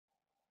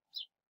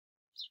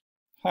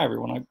Hi,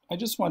 everyone. I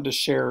just wanted to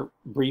share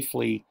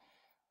briefly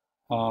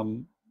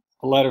um,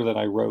 a letter that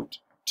I wrote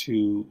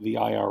to the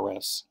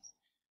IRS.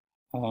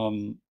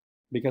 Um,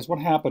 because what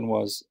happened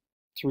was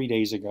 3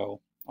 days ago,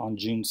 on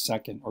June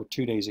 2nd, or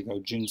 2 days ago,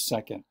 June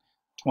 2nd,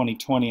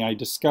 2020, I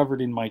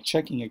discovered in my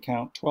checking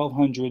account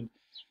 1,200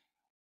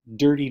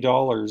 dirty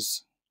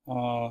dollars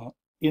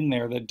in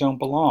there that don't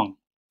belong.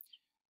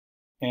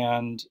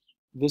 And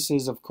this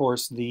is, of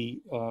course, the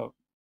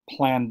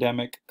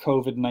pandemic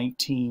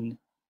COVID-19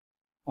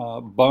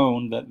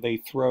 bone that they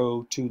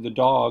throw to the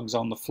dogs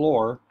on the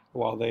floor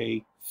while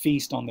they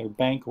feast on their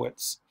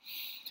banquets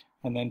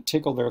and then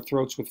tickle their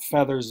throats with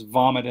feathers,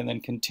 vomit, and then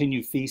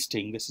continue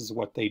feasting. This is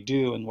what they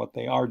do and what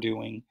they are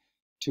doing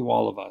to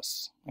all of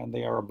us. And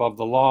they are above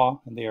the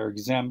law and they are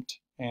exempt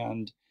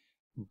and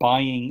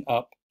buying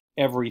up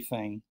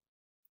everything,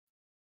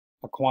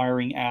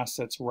 acquiring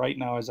assets right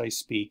now as I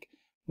speak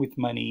with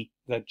money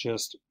that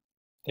just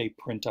they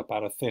print up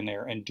out of thin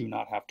air and do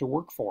not have to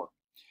work for.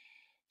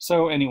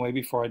 So anyway,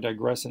 before I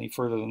digress any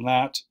further than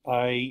that,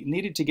 I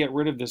needed to get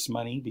rid of this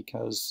money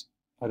because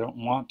I don't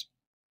want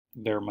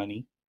their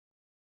money,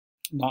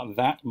 not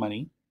that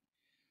money.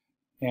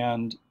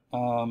 And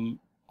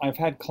I've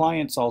had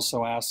clients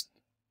also ask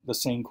the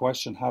same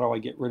question: how do I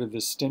get rid of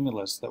this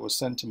stimulus that was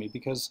sent to me?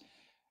 Because,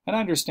 and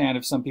I understand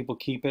if some people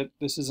keep it,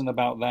 this isn't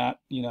about that.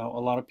 You know,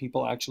 a lot of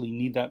people actually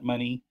need that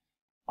money.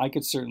 I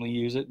could certainly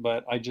use it,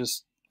 but I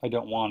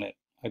don't want it.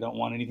 I don't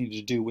want anything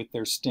to do with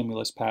their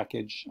stimulus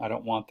package. I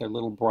don't want their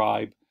little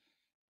bribe.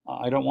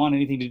 I don't want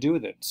anything to do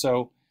with it.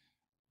 So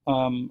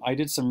I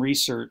did some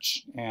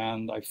research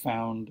and I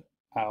found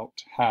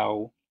out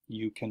how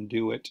you can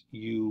do it.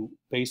 You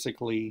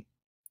basically,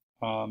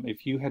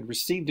 if you had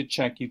received a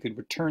check, you could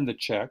return the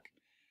check.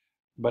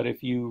 But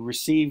if you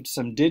received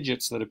some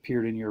digits that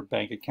appeared in your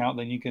bank account,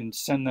 then you can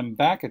send them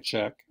back a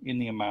check in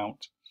the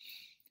amount.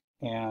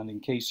 And in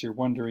case you're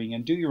wondering,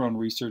 and do your own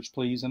research,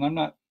 please. And I'm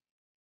not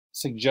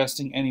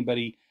suggesting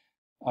anybody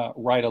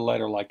write a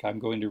letter like I'm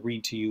going to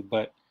read to you,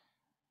 but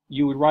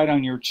you would write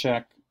on your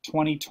check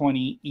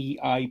 2020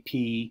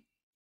 EIP,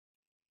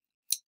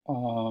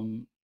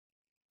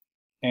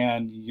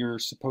 and you're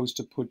supposed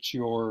to put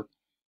your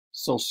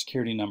Social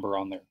Security number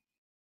on there,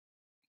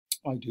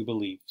 I do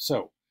believe.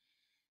 So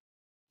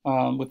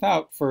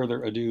without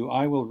further ado,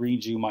 I will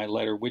read you my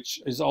letter, which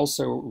is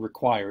also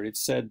required. It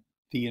said,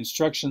 the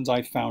instructions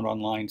I found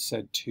online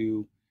said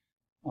to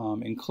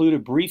include a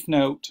brief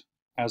note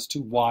as to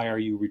why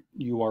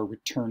you are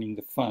returning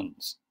the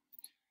funds.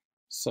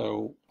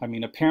 So, I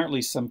mean,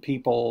 apparently some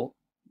people,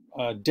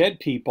 dead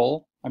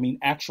people, I mean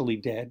actually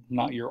dead,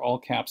 not your all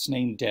caps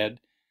name dead,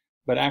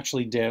 but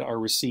actually dead, are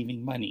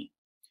receiving money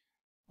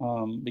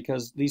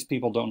because these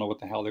people don't know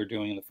what the hell they're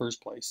doing in the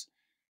first place.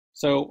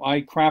 So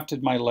I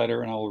crafted my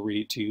letter and I will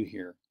read it to you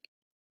here.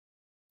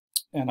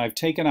 And I've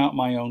taken out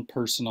my own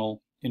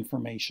personal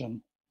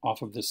information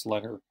off of this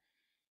letter.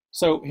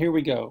 So here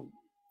we go.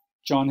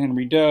 John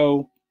Henry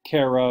Doe,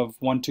 care of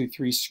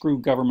 123 Screw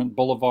Government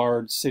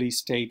Boulevard, City,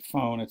 State,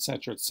 Phone,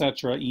 etc.,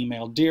 etc.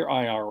 Email, Dear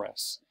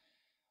IRS.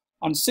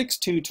 On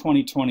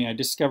 6/2/2020, I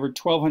discovered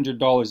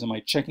 $1,200 in my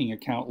checking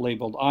account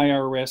labeled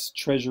IRS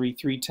Treasury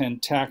 310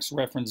 Tax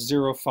Reference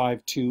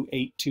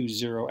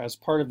 052820 as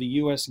part of the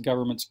U.S.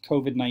 government's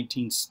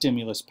COVID-19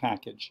 stimulus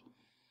package.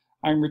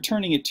 I am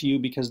returning it to you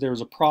because there is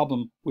a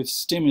problem with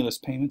stimulus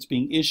payments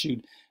being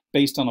issued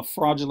based on a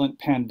fraudulent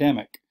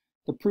pandemic,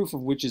 the proof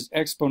of which is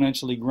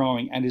exponentially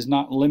growing and is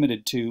not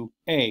limited to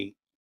A.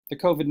 The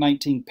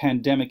COVID-19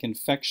 pandemic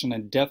infection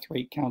and death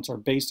rate counts are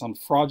based on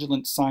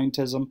fraudulent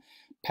scientism,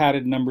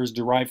 padded numbers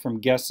derived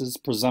from guesses,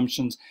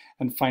 presumptions,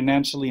 and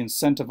financially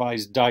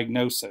incentivized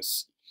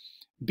diagnosis.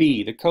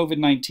 B. The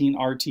COVID-19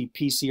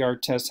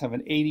 RT-PCR tests have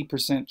an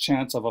 80%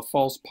 chance of a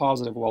false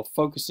positive while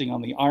focusing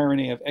on the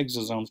RNA of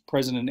exosomes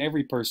present in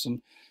every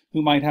person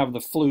who might have the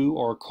flu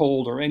or a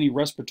cold or any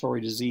respiratory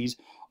disease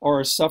or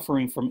are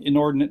suffering from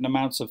inordinate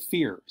amounts of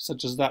fear,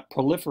 such as that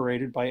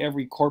proliferated by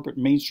every corporate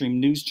mainstream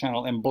news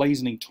channel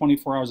emblazoning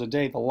 24 hours a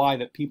day the lie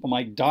that people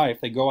might die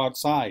if they go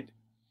outside.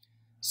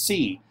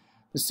 C.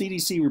 The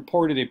CDC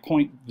reported a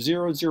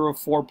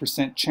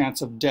 0.004%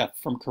 chance of death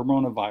from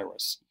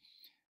coronavirus.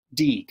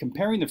 D.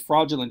 Comparing the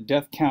fraudulent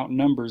death count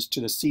numbers to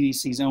the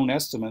CDC's own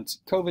estimates,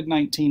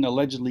 COVID-19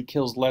 allegedly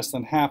kills less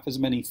than half as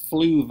many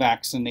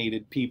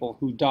flu-vaccinated people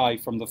who die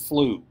from the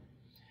flu.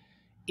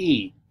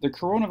 E. The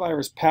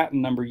coronavirus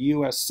patent number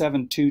US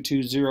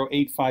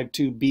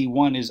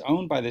 7220852B1 is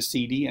owned by the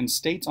CD and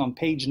states on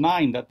page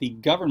 9 that the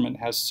government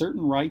has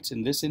certain rights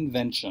in this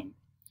invention.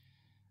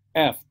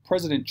 F.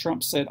 President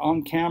Trump said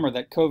on camera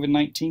that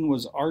COVID-19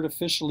 was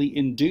artificially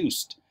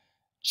induced.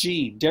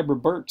 G. Deborah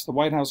Birx, the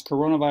White House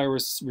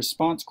coronavirus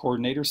response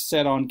coordinator,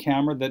 said on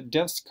camera that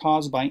deaths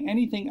caused by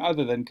anything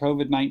other than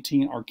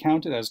COVID-19 are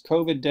counted as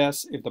COVID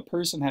deaths if the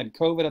person had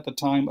COVID at the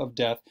time of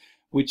death,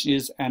 which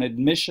is an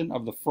admission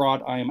of the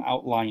fraud I am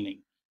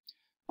outlining.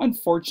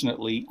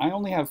 Unfortunately, I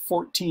only have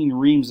 14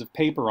 reams of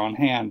paper on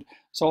hand,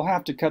 so I'll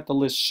have to cut the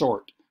list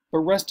short. But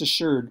rest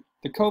assured,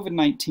 The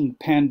COVID-19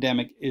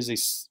 pandemic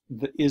is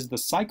the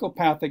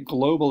psychopathic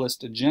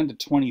globalist Agenda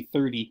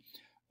 2030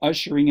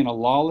 ushering in a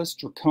lawless,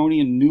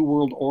 draconian new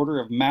world order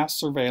of mass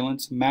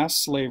surveillance, mass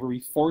slavery,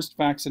 forced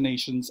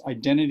vaccinations,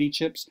 identity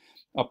chips,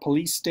 a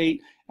police state,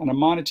 and a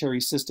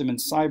monetary system in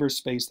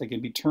cyberspace that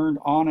can be turned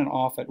on and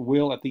off at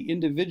will at the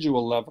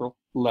individual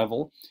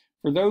level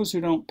for those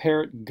who don't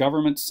parrot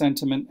government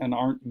sentiment and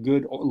aren't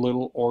good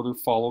little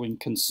order-following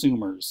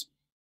consumers.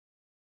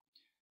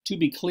 To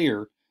be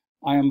clear,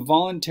 I am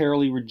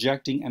voluntarily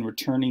rejecting and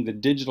returning the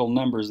digital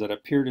numbers that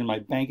appeared in my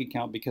bank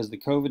account because the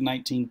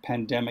COVID-19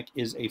 pandemic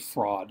is a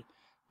fraud.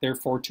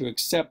 Therefore, to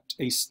accept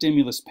a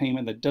stimulus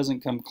payment that doesn't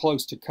come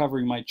close to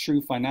covering my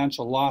true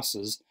financial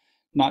losses,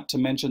 not to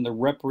mention the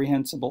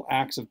reprehensible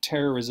acts of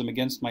terrorism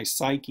against my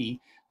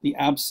psyche, the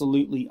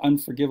absolutely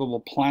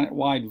unforgivable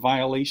planet-wide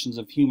violations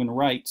of human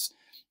rights,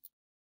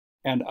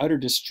 and utter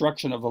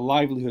destruction of the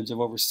livelihoods of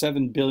over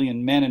 7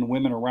 billion men and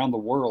women around the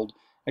world,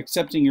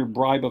 accepting your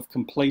bribe of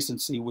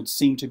complacency would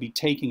seem to be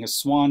taking a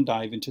swan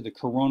dive into the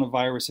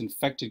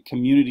coronavirus-infected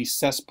community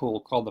cesspool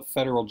called the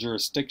federal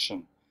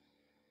jurisdiction.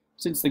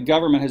 Since the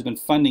government has been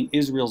funding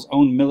Israel's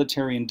own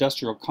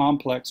military-industrial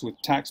complex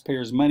with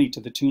taxpayers' money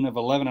to the tune of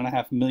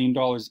 $11.5 million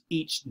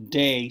each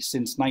day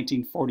since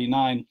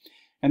 1949,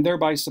 and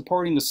thereby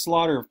supporting the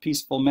slaughter of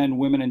peaceful men,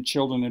 women, and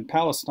children in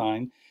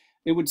Palestine,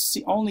 it would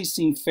only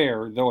seem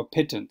fair, though a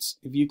pittance,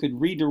 if you could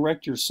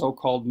redirect your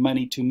so-called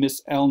money to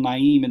Miss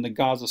El-Naim in the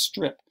Gaza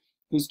Strip,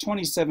 whose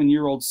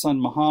 27-year-old son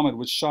Mohammed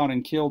was shot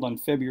and killed on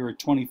February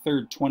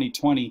 23,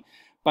 2020,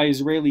 by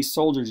Israeli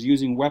soldiers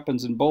using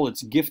weapons and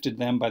bullets gifted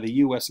them by the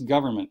U.S.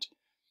 government.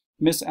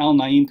 Miss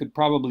El-Naim could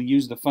probably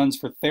use the funds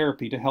for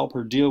therapy to help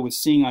her deal with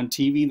seeing on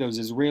TV those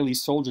Israeli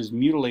soldiers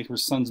mutilate her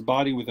son's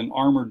body with an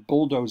armored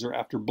bulldozer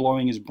after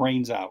blowing his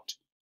brains out.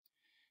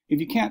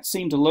 If you can't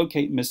seem to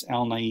locate Miss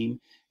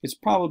El-Naim, it's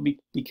probably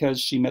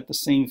because she met the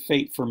same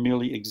fate for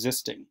merely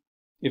existing.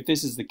 If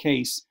this is the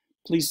case,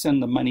 please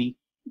send the money,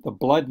 the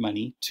blood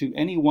money, to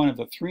any one of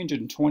the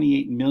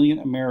 328 million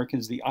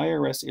Americans the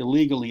IRS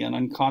illegally and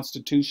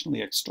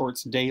unconstitutionally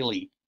extorts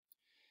daily.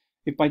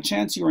 If by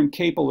chance you are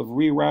incapable of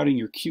rerouting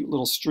your cute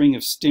little string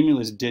of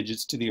stimulus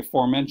digits to the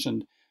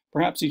aforementioned,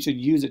 perhaps you should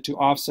use it to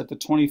offset the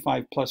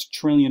 $25+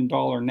 trillion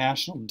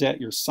national debt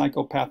your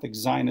psychopathic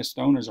Zionist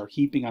owners are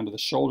heaping onto the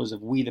shoulders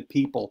of we the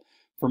people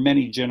for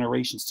many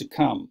generations to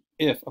come,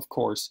 if, of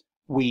course,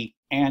 we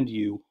and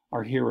you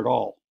are here at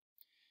all.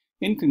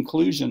 In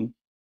conclusion,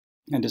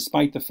 and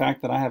despite the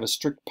fact that I have a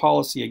strict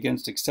policy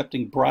against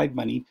accepting bribe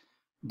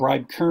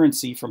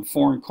currency from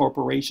foreign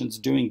corporations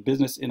doing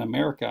business in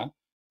America,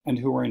 and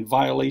who are in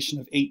violation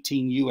of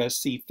 18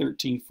 U.S.C.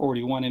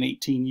 1341 and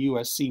 18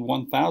 U.S.C.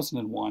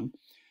 1001,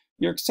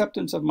 your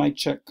acceptance of my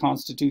check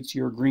constitutes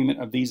your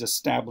agreement of these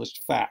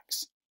established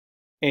facts.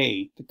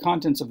 A. The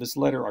contents of this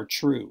letter are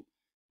true.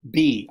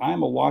 B. I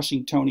am a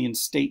Washingtonian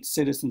state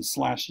citizen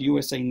 /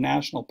 USA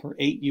national per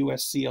 8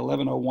 U.S.C.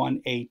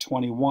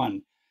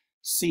 1101A21.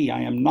 C. I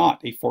am not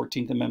a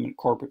 14th Amendment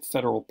corporate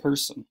federal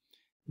person.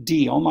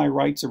 D. All my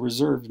rights are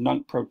reserved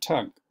nunc pro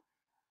tunc.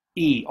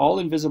 E. All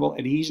invisible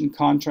adhesion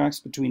contracts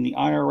between the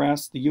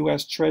IRS, the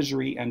U.S.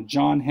 Treasury, and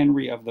John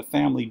Henry of the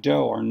family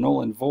Doe are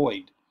null and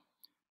void.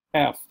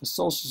 F. The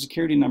Social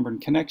Security number in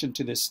connection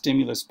to this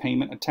stimulus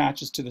payment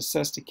attaches to the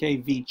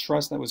Sestake V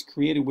Trust that was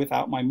created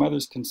without my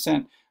mother's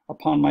consent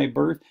upon my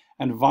birth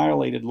and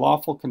violated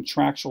lawful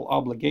contractual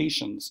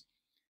obligations.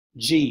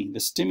 G.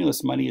 The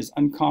stimulus money is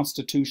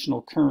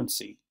unconstitutional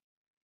currency.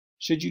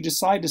 Should you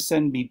decide to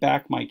send me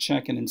back my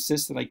check and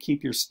insist that I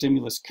keep your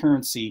stimulus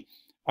currency,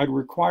 I'd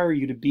require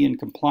you to be in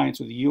compliance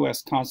with the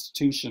U.S.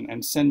 Constitution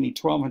and send me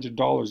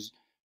 $1,200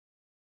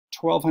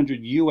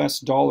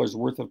 US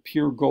worth of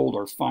pure gold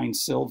or fine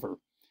silver.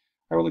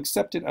 I will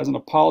accept it as an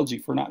apology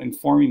for not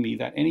informing me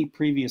that any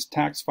previous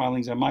tax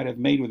filings I might have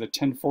made with a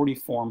 1040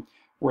 form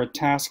were a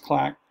tax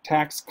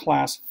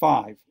class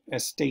 5,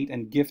 estate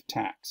and gift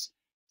tax.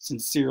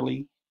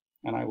 Sincerely,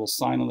 and I will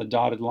sign on the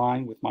dotted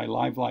line with my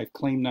Live Life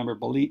claim number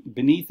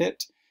beneath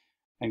it,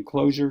 and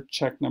closure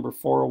check number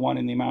 401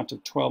 in the amount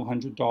of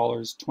 $1,200,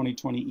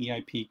 2020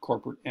 EIP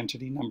corporate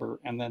entity number,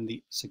 and then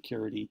the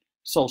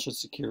Social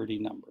Security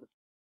number.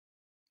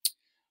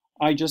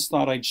 I just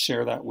thought I'd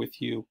share that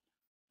with you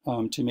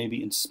to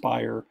maybe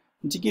inspire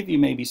and to give you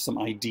maybe some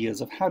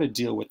ideas of how to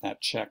deal with that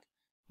check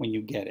when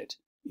you get it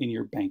in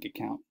your bank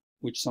account,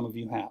 which some of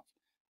you have.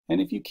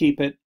 And if you keep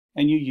it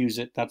and you use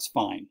it, that's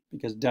fine,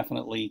 because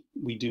definitely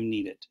we do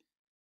need it.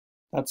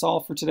 That's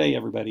all for today,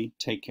 everybody.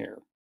 Take care.